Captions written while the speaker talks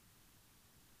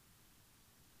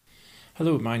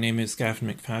Hello, my name is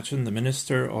Gavin McFadden, the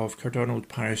Minister of Cardonald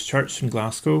Parish Church in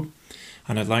Glasgow,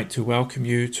 and I'd like to welcome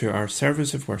you to our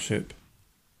service of worship.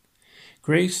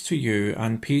 Grace to you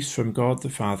and peace from God the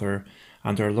Father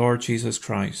and our Lord Jesus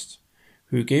Christ,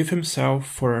 who gave himself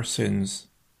for our sins,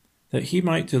 that he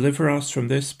might deliver us from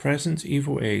this present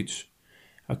evil age,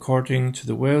 according to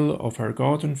the will of our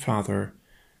God and Father,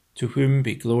 to whom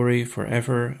be glory for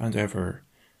ever and ever.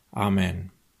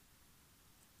 Amen.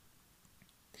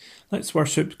 Let's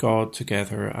worship God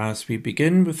together as we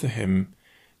begin with the hymn,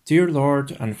 Dear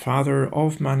Lord and Father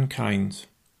of Mankind.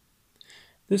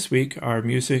 This week our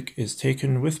music is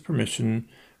taken with permission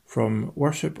from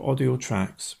Worship Audio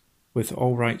Tracks, with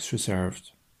all rights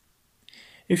reserved.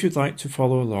 If you'd like to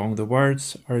follow along, the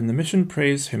words are in the Mission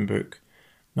Praise Hymn Book,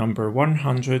 number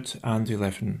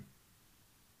 111.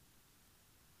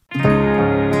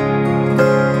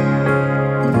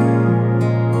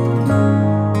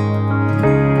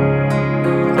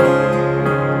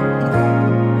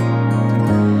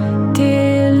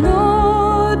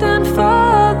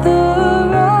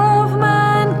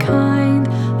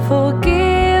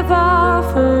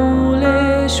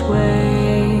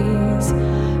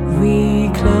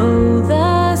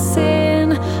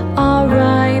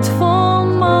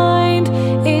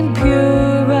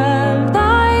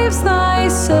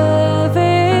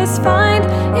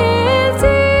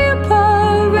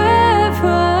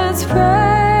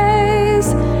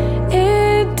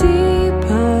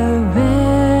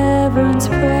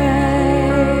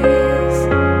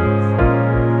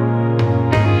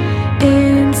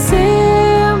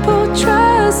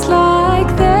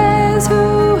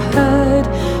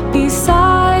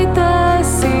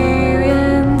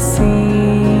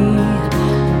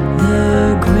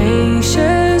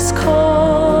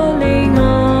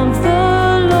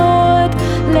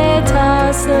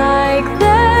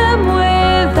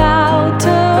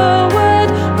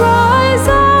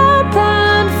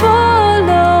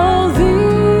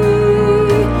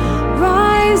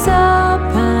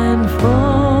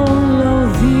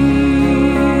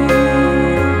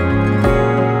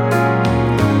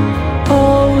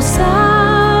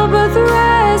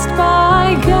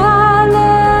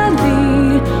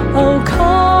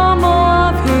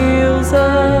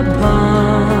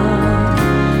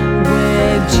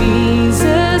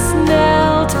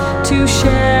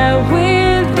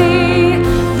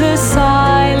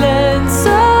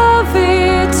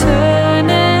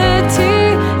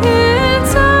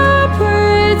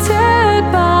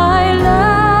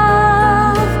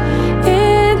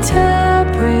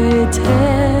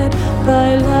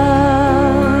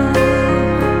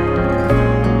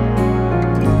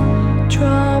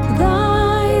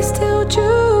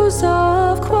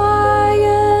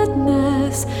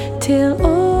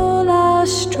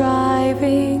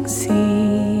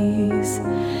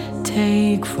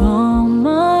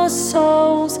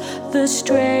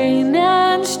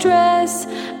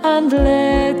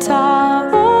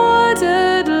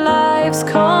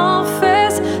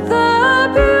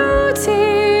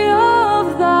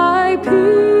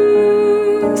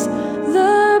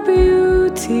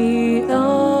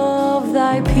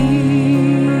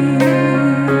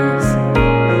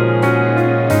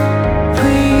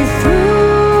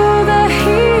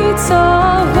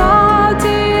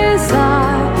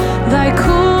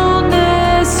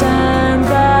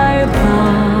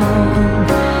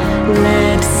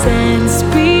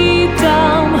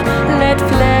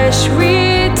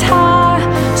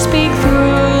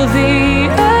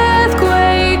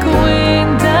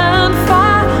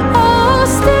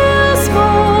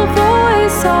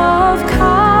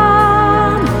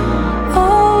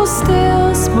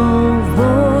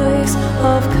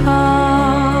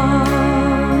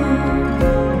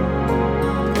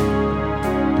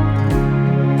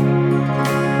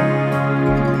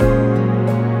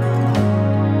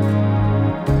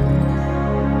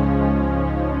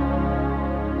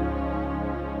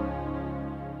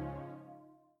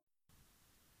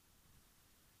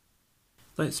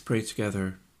 Let's pray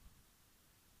together.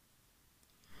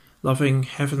 Loving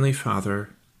Heavenly Father,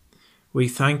 we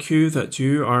thank you that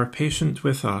you are patient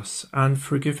with us and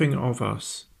forgiving of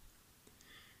us.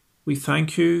 We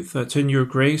thank you that in your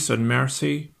grace and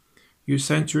mercy you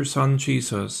sent your Son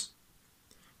Jesus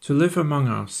to live among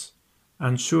us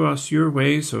and show us your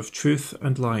ways of truth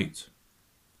and light,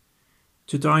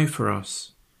 to die for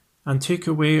us and take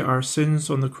away our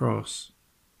sins on the cross,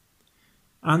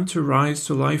 and to rise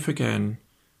to life again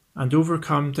and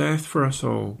overcome death for us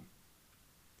all.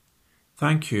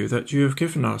 Thank you that you have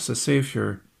given us a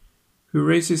Saviour who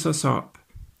raises us up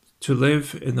to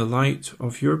live in the light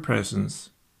of your presence.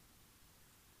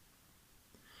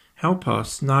 Help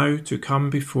us now to come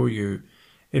before you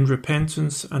in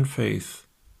repentance and faith,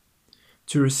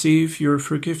 to receive your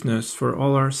forgiveness for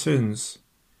all our sins,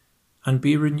 and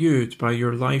be renewed by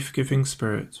your life-giving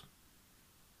Spirit.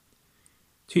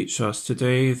 Teach us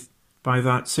today, by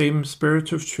that same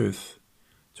Spirit of truth,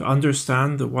 to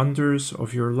understand the wonders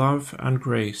of your love and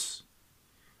grace,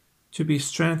 to be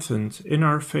strengthened in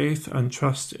our faith and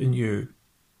trust in you,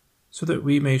 so that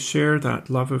we may share that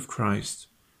love of Christ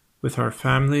with our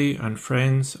family and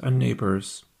friends and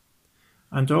neighbours,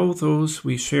 and all those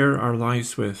we share our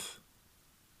lives with.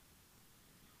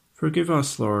 Forgive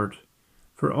us, Lord,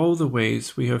 for all the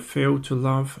ways we have failed to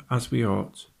love as we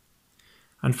ought,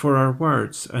 and for our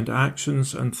words and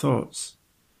actions and thoughts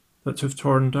that have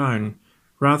torn down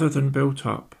rather than built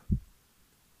up,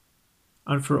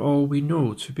 and for all we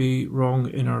know to be wrong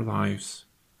in our lives.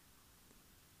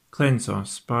 Cleanse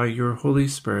us by your Holy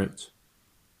Spirit,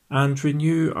 and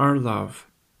renew our love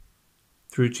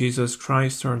through Jesus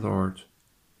Christ our Lord,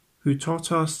 who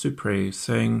taught us to pray,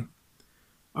 saying,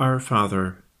 Our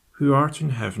Father, who art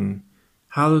in heaven,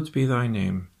 hallowed be thy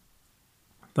name.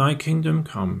 Thy kingdom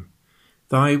come,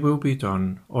 thy will be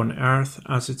done, on earth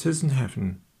as it is in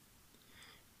heaven.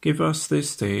 Give us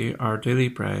this day our daily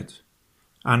bread,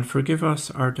 and forgive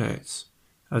us our debts,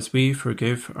 as we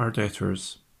forgive our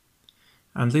debtors.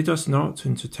 And lead us not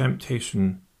into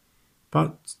temptation,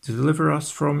 but deliver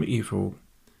us from evil.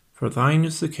 For thine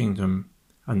is the kingdom,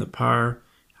 and the power,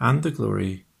 and the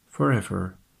glory,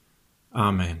 forever.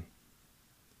 Amen.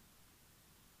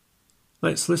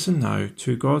 Let's listen now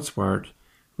to God's Word,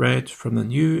 read from the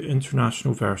New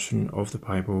International Version of the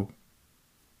Bible.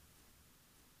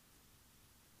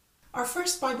 Our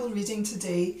first Bible reading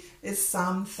today is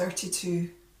Psalm 32.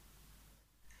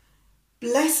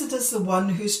 Blessed is the one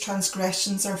whose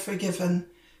transgressions are forgiven,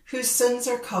 whose sins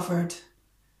are covered.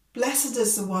 Blessed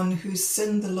is the one whose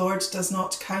sin the Lord does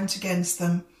not count against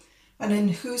them, and in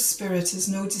whose spirit is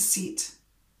no deceit.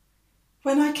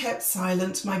 When I kept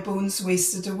silent, my bones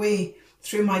wasted away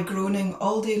through my groaning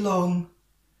all day long.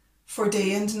 For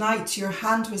day and night your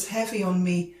hand was heavy on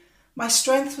me, my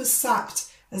strength was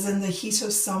sapped as in the heat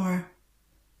of summer.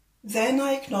 Then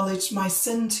I acknowledged my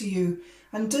sin to you,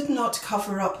 and did not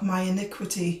cover up my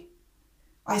iniquity.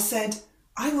 I said,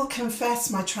 I will confess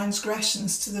my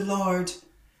transgressions to the Lord,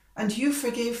 and you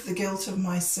forgave the guilt of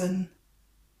my sin.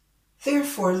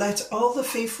 Therefore let all the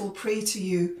faithful pray to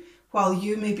you, while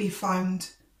you may be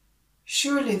found.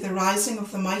 Surely the rising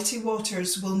of the mighty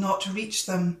waters will not reach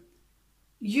them.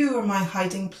 You are my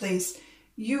hiding place.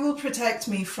 You will protect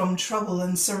me from trouble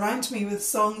and surround me with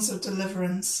songs of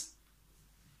deliverance.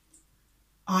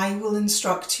 I will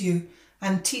instruct you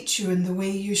and teach you in the way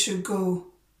you should go.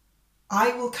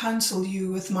 I will counsel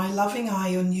you with my loving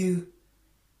eye on you.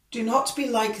 Do not be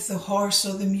like the horse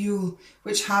or the mule,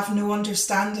 which have no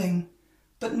understanding,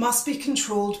 but must be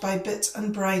controlled by bit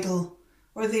and bridle,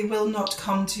 or they will not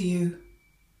come to you.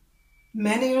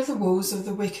 Many are the woes of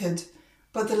the wicked,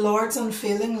 but the Lord's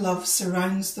unfailing love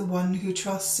surrounds the one who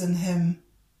trusts in him.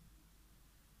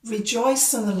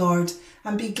 Rejoice in the Lord,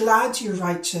 and be glad, you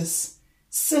righteous.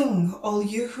 Sing, all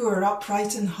you who are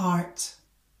upright in heart.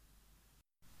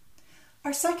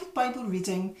 Our second Bible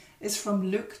reading is from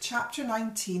Luke chapter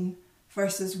 19,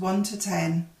 verses 1 to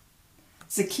 10.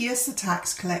 Zacchaeus the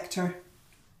tax collector.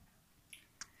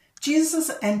 Jesus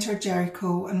entered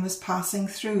Jericho and was passing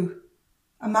through.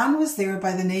 A man was there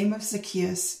by the name of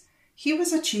Zacchaeus. He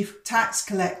was a chief tax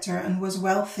collector and was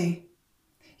wealthy.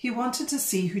 He wanted to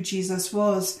see who Jesus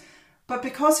was, but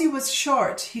because he was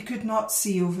short, he could not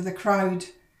see over the crowd.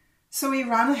 So he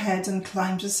ran ahead and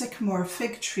climbed a sycamore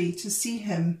fig tree to see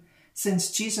him,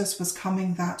 since Jesus was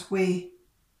coming that way.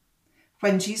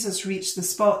 When Jesus reached the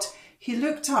spot, he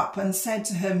looked up and said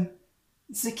to him,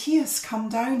 Zacchaeus, come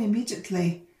down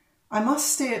immediately. I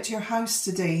must stay at your house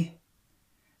today.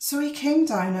 So he came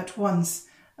down at once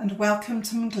and welcomed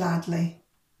him gladly.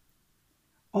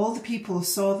 All the people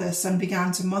saw this and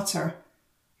began to mutter,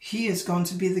 He is going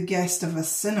to be the guest of a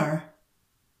sinner.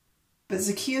 But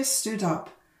Zacchaeus stood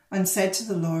up and said to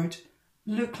the Lord,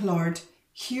 Look, Lord,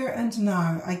 here and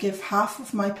now I give half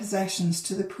of my possessions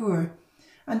to the poor,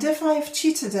 and if I have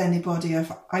cheated anybody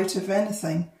out of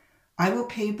anything, I will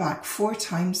pay back 4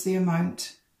 times the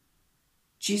amount.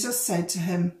 Jesus said to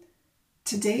him,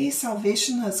 Today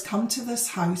salvation has come to this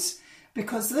house,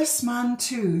 because this man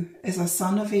too is a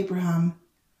son of Abraham.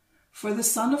 For the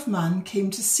Son of Man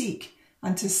came to seek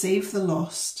and to save the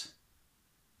lost.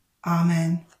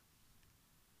 Amen.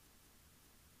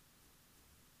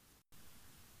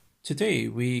 Today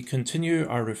we continue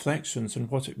our reflections on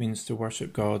what it means to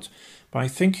worship God by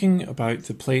thinking about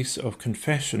the place of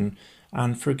confession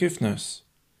and forgiveness,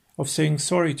 of saying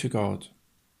sorry to God.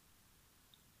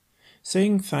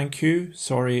 Saying thank you,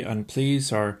 sorry, and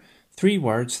please are three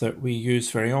words that we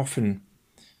use very often,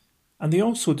 and they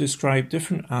also describe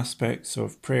different aspects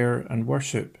of prayer and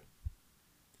worship.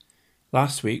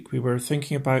 Last week we were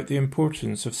thinking about the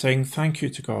importance of saying thank you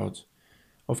to God,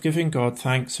 of giving God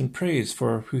thanks and praise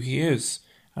for who He is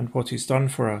and what He's done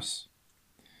for us.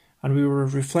 And we were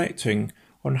reflecting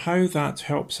on how that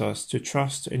helps us to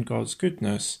trust in God's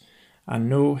goodness and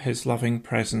know His loving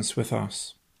presence with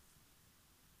us.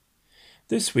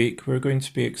 This week we're going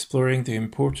to be exploring the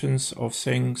importance of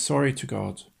saying sorry to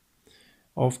God,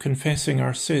 of confessing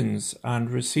our sins and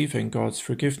receiving God's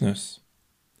forgiveness.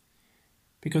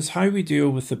 Because how we deal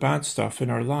with the bad stuff in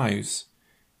our lives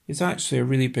is actually a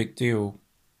really big deal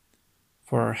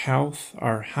for our health,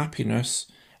 our happiness,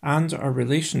 and our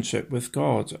relationship with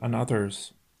God and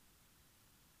others.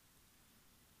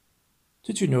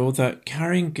 Did you know that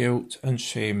carrying guilt and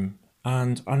shame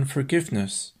and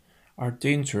unforgiveness are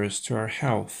dangerous to our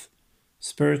health,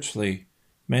 spiritually,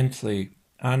 mentally,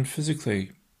 and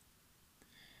physically?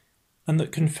 And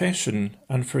that confession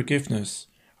and forgiveness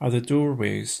are the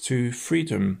doorways to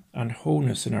freedom and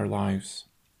wholeness in our lives.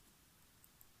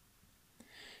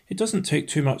 It doesn't take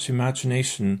too much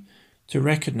imagination to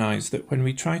recognize that when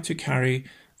we try to carry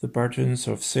the burdens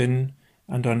of sin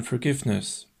and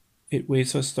unforgiveness, it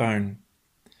weighs us down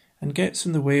and gets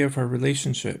in the way of our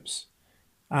relationships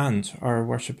and our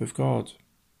worship of God.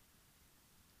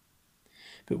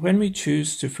 But when we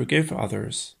choose to forgive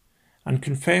others and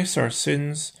confess our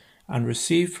sins and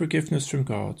receive forgiveness from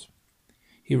God,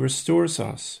 He restores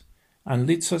us and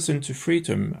leads us into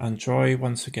freedom and joy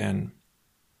once again.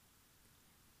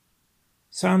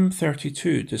 Psalm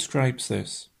 32 describes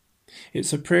this.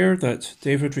 It's a prayer that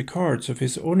David records of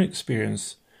his own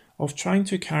experience of trying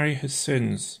to carry his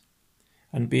sins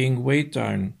and being weighed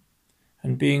down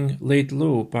and being laid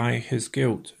low by his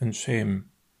guilt and shame.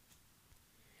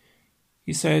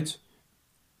 He said,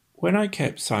 "When I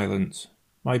kept silent,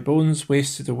 my bones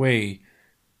wasted away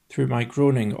through my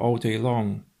groaning all day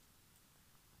long.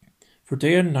 For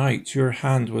day and night your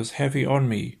hand was heavy on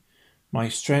me, my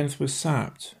strength was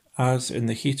sapped, as in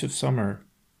the heat of summer."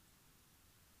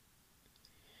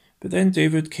 But then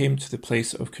David came to the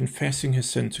place of confessing his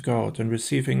sin to God and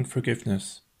receiving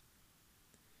forgiveness.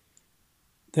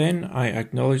 "Then I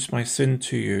acknowledged my sin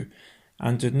to you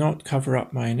and did not cover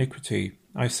up my iniquity.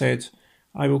 I said,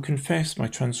 I will confess my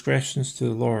transgressions to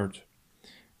the Lord,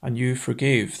 and you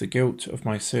forgave the guilt of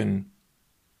my sin."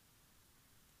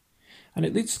 And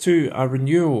it leads to a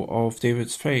renewal of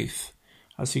David's faith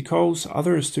as he calls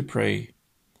others to pray,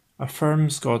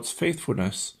 affirms God's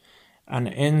faithfulness, and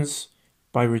ends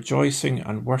by rejoicing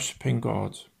and worshipping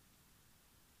God.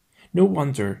 No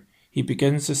wonder he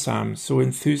begins the psalm so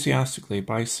enthusiastically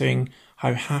by saying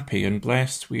how happy and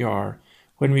blessed we are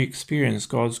when we experience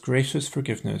God's gracious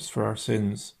forgiveness for our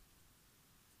sins.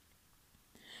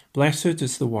 Blessed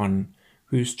is the one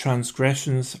whose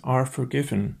transgressions are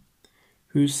forgiven,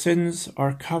 whose sins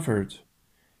are covered.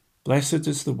 Blessed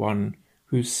is the one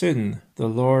whose sin the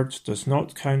Lord does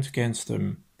not count against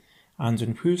them, and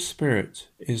in whose spirit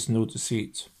is no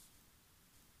deceit.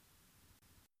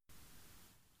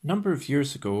 A number of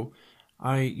years ago,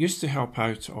 I used to help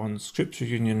out on Scripture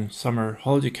Union summer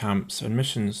holiday camps and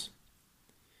missions.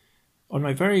 On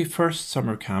my very first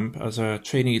summer camp as a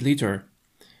trainee leader,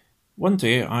 one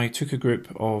day I took a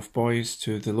group of boys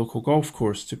to the local golf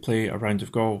course to play a round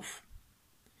of golf.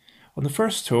 On the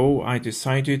first hole, I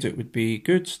decided it would be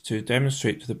good to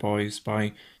demonstrate to the boys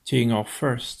by teeing off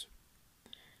first.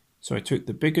 So I took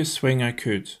the biggest swing I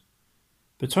could,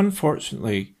 but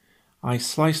unfortunately, I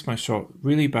sliced my shot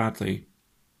really badly.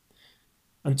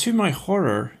 And to my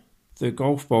horror, the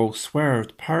golf ball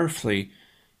swerved powerfully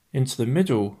into the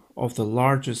middle of the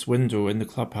largest window in the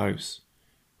clubhouse,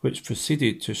 which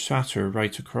proceeded to shatter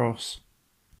right across.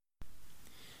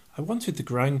 I wanted the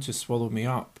ground to swallow me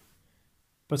up,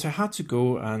 but I had to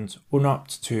go and own up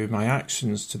to my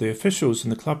actions to the officials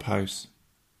in the clubhouse.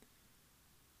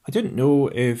 I didn't know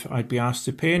if I'd be asked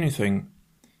to pay anything,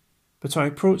 but I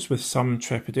approached with some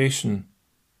trepidation.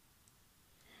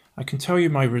 I can tell you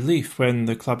my relief when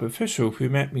the club official who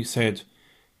met me said,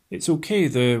 "It's okay,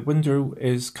 the window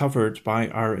is covered by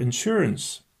our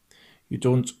insurance. You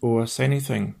don't owe us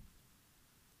anything."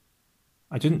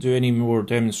 I didn't do any more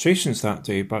demonstrations that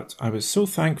day, but I was so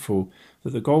thankful that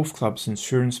the golf club's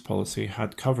insurance policy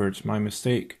had covered my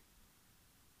mistake.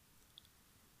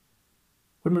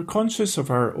 When we're conscious of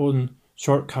our own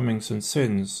shortcomings and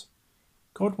sins,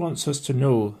 God wants us to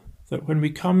know that when we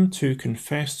come to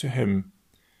confess to Him,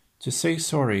 to say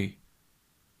sorry,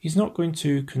 He's not going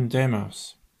to condemn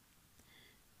us.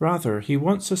 Rather, He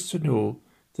wants us to know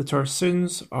that our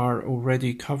sins are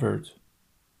already covered,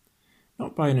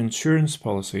 not by an insurance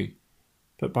policy,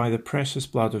 but by the precious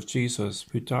blood of Jesus,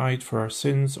 who died for our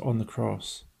sins on the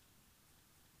cross.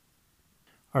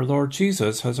 Our Lord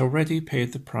Jesus has already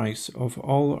paid the price of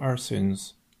all our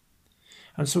sins,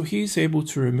 and so he is able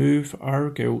to remove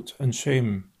our guilt and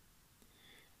shame.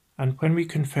 And when we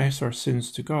confess our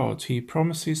sins to God, he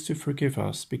promises to forgive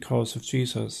us because of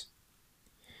Jesus.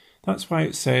 That's why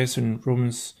it says in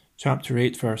Romans chapter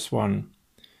 8, verse 1,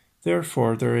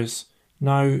 "Therefore there is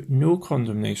now no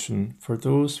condemnation for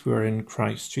those who are in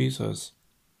Christ Jesus."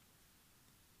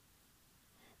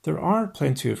 There are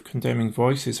plenty of condemning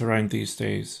voices around these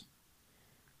days,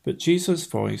 but Jesus'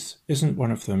 voice isn't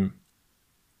one of them.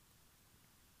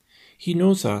 He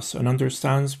knows us and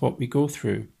understands what we go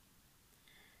through.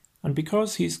 And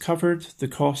because he's covered the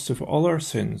cost of all our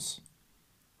sins,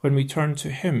 when we turn to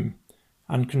him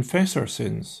and confess our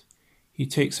sins, he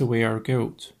takes away our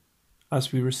guilt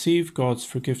as we receive God's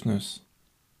forgiveness.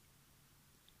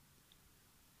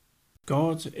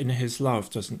 God, in his love,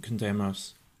 doesn't condemn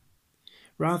us.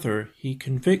 Rather, he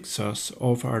convicts us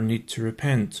of our need to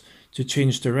repent, to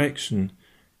change direction,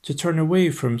 to turn away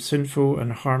from sinful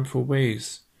and harmful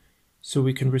ways, so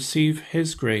we can receive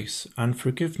his grace and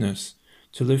forgiveness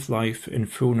to live life in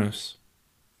fullness.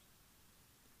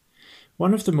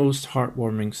 One of the most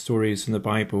heartwarming stories in the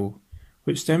Bible,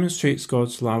 which demonstrates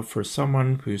God's love for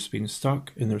someone who's been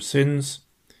stuck in their sins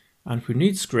and who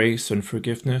needs grace and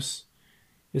forgiveness,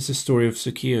 is the story of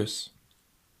Zacchaeus.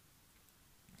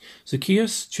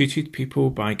 Zacchaeus cheated people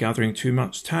by gathering too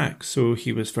much tax, so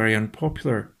he was very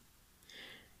unpopular.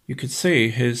 You could say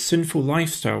his sinful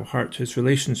lifestyle hurt his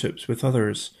relationships with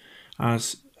others,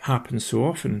 as happens so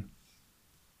often.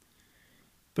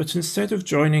 But instead of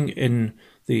joining in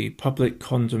the public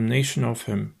condemnation of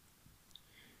him,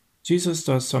 Jesus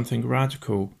does something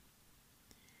radical.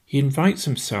 He invites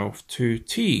himself to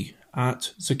tea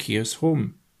at Zacchaeus'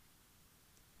 home.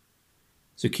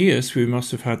 Zacchaeus, who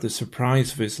must have had the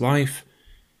surprise of his life,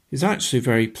 is actually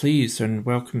very pleased and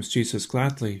welcomes Jesus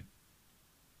gladly.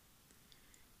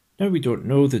 Now we don't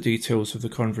know the details of the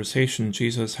conversation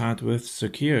Jesus had with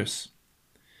Zacchaeus,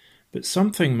 but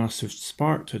something must have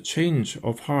sparked a change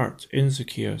of heart in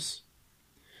Zacchaeus.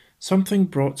 Something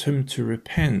brought him to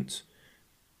repent,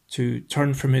 to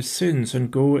turn from his sins and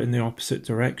go in the opposite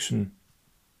direction.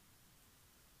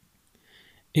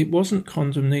 It wasn't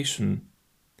condemnation.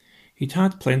 He'd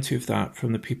had plenty of that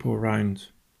from the people around.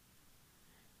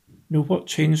 No, what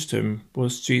changed him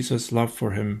was Jesus' love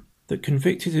for him that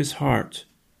convicted his heart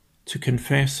to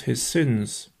confess his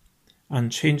sins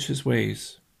and change his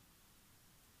ways.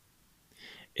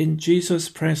 In Jesus'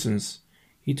 presence,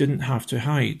 he didn't have to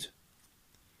hide.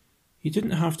 He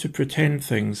didn't have to pretend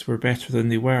things were better than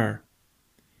they were.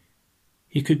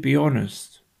 He could be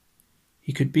honest.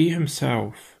 He could be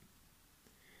himself.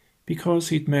 Because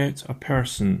he'd met a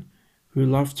person who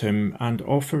loved him and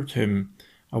offered him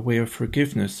a way of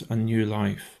forgiveness and new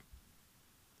life.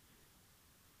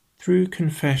 Through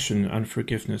confession and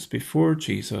forgiveness before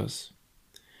Jesus,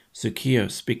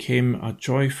 Zacchaeus became a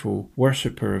joyful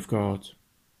worshipper of God.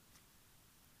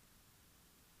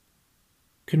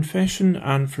 Confession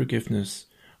and forgiveness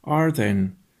are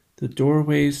then the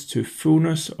doorways to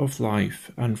fullness of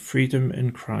life and freedom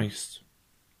in Christ.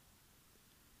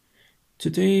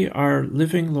 Today, our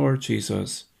living Lord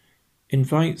Jesus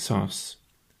invites us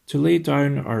to lay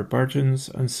down our burdens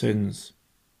and sins,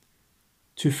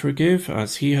 to forgive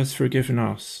as he has forgiven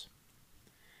us,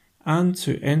 and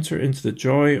to enter into the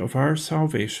joy of our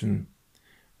salvation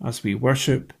as we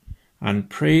worship and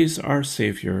praise our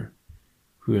Saviour,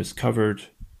 who has covered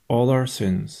all our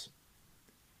sins.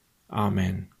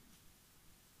 Amen.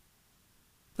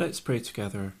 Let's pray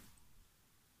together.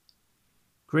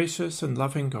 Gracious and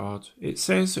loving God, it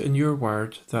says in your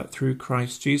word that through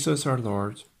Christ Jesus our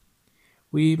Lord,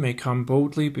 we may come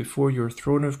boldly before your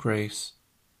throne of grace,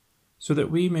 so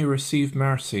that we may receive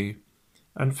mercy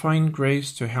and find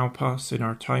grace to help us in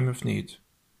our time of need.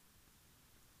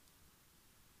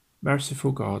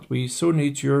 Merciful God, we so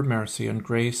need your mercy and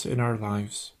grace in our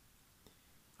lives,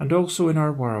 and also in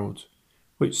our world,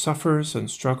 which suffers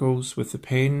and struggles with the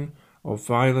pain of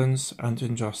violence and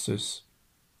injustice,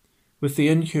 with the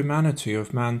inhumanity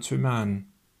of man to man,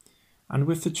 and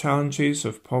with the challenges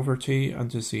of poverty and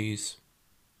disease.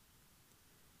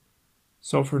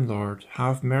 Sovereign Lord,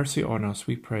 have mercy on us,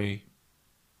 we pray.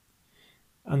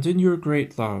 And in your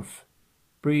great love,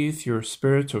 breathe your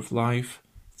spirit of life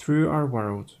through our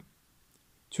world,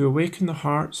 to awaken the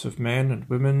hearts of men and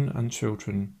women and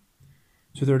children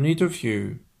to their need of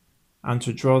you, and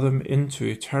to draw them into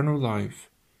eternal life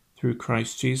through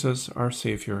Christ Jesus our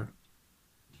Saviour.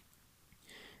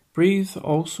 Breathe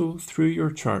also through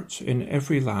your church in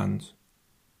every land,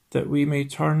 that we may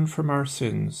turn from our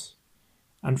sins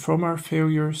and from our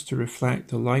failures to reflect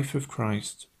the life of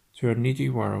Christ to a needy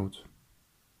world.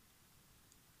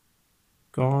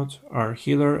 God, our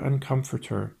healer and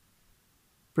comforter,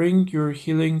 bring your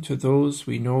healing to those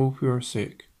we know who are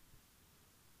sick,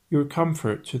 your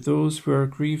comfort to those who are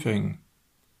grieving,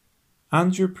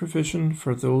 and your provision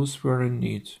for those who are in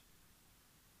need.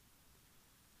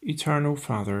 Eternal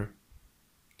Father,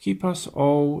 keep us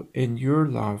all in your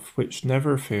love which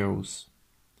never fails,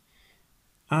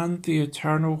 and the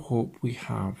eternal hope we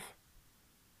have,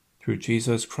 through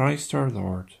Jesus Christ our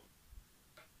Lord.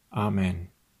 Amen.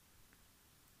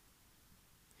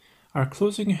 Our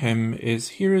closing hymn is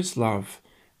Here is Love,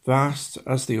 Vast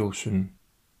as the Ocean.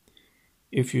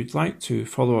 If you'd like to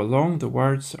follow along, the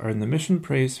words are in the Mission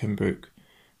Praise Hymn Book,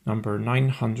 number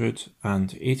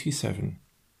 987.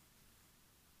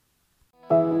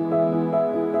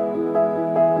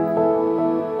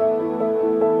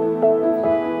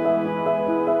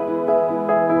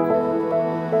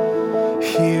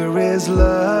 Here is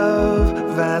love,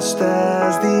 vast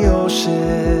as the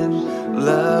ocean,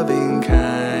 loving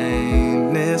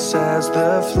kindness as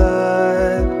the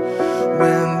flood.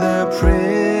 When the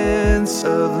Prince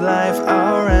of Life,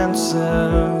 our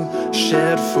ransom,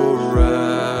 shed for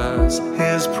us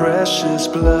his precious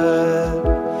blood.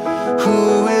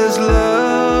 Who is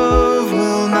love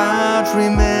will not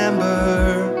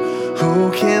remember,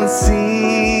 who can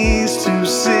cease to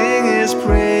sing his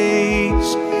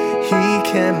praise. He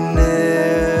can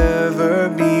never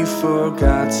be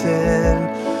forgotten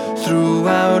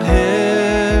throughout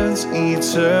heaven's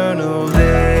eternal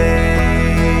days.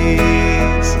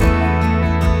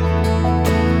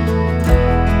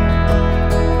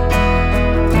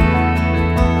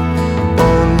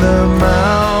 On the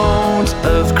mount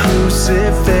of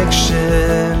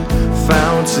crucifixion,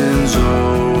 fountains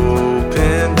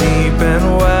open deep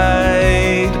and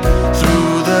wide.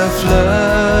 Through the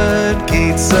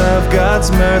floodgates of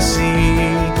God's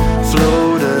mercy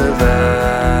flowed a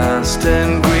vast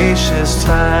and gracious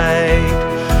tide.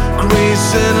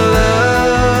 Grace and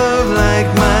love like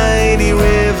mighty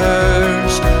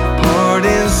rivers poured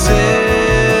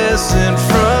incessant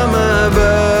from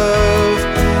above,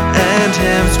 and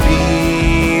heaven's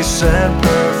peace and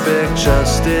perfect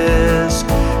justice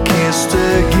kissed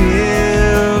a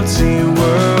guilty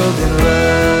world in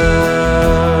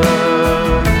love.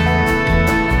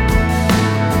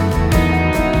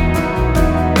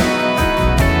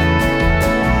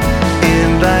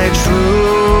 In thy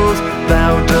truth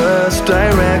thou dost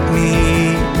direct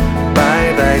me,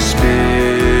 by thy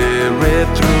Spirit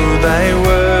through thy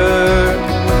word,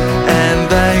 and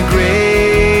thy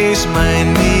grace my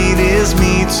need is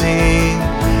meeting,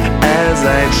 as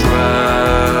I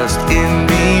trust in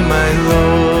thee, my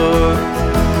Lord.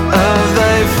 Of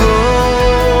thy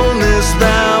fullness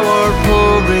thou art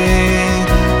pouring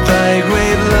thy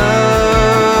great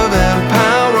love and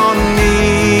power on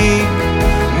me,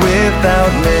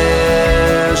 without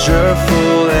measure,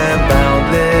 full and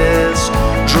boundless,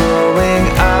 drawing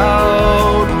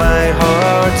out my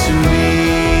heart to thee.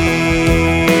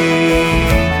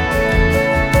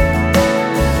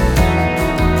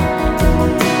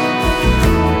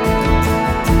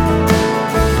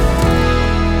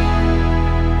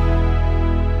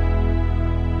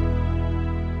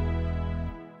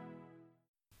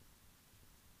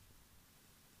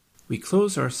 We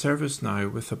close our service now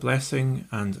with a blessing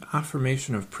and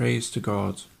affirmation of praise to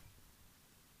God.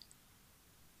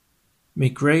 May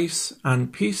grace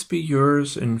and peace be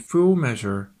yours in full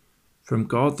measure from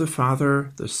God the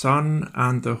Father, the Son,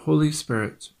 and the Holy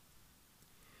Spirit.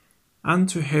 And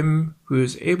to him who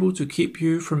is able to keep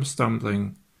you from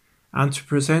stumbling and to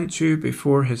present you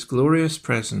before his glorious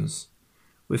presence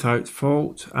without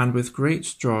fault and with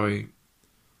great joy,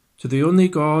 to the only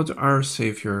God our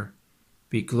Saviour,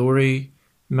 be glory,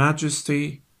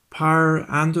 majesty, power,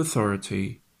 and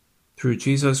authority, through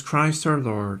Jesus Christ our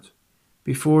Lord,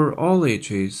 before all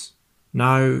ages,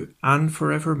 now and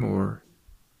forevermore.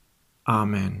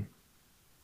 Amen.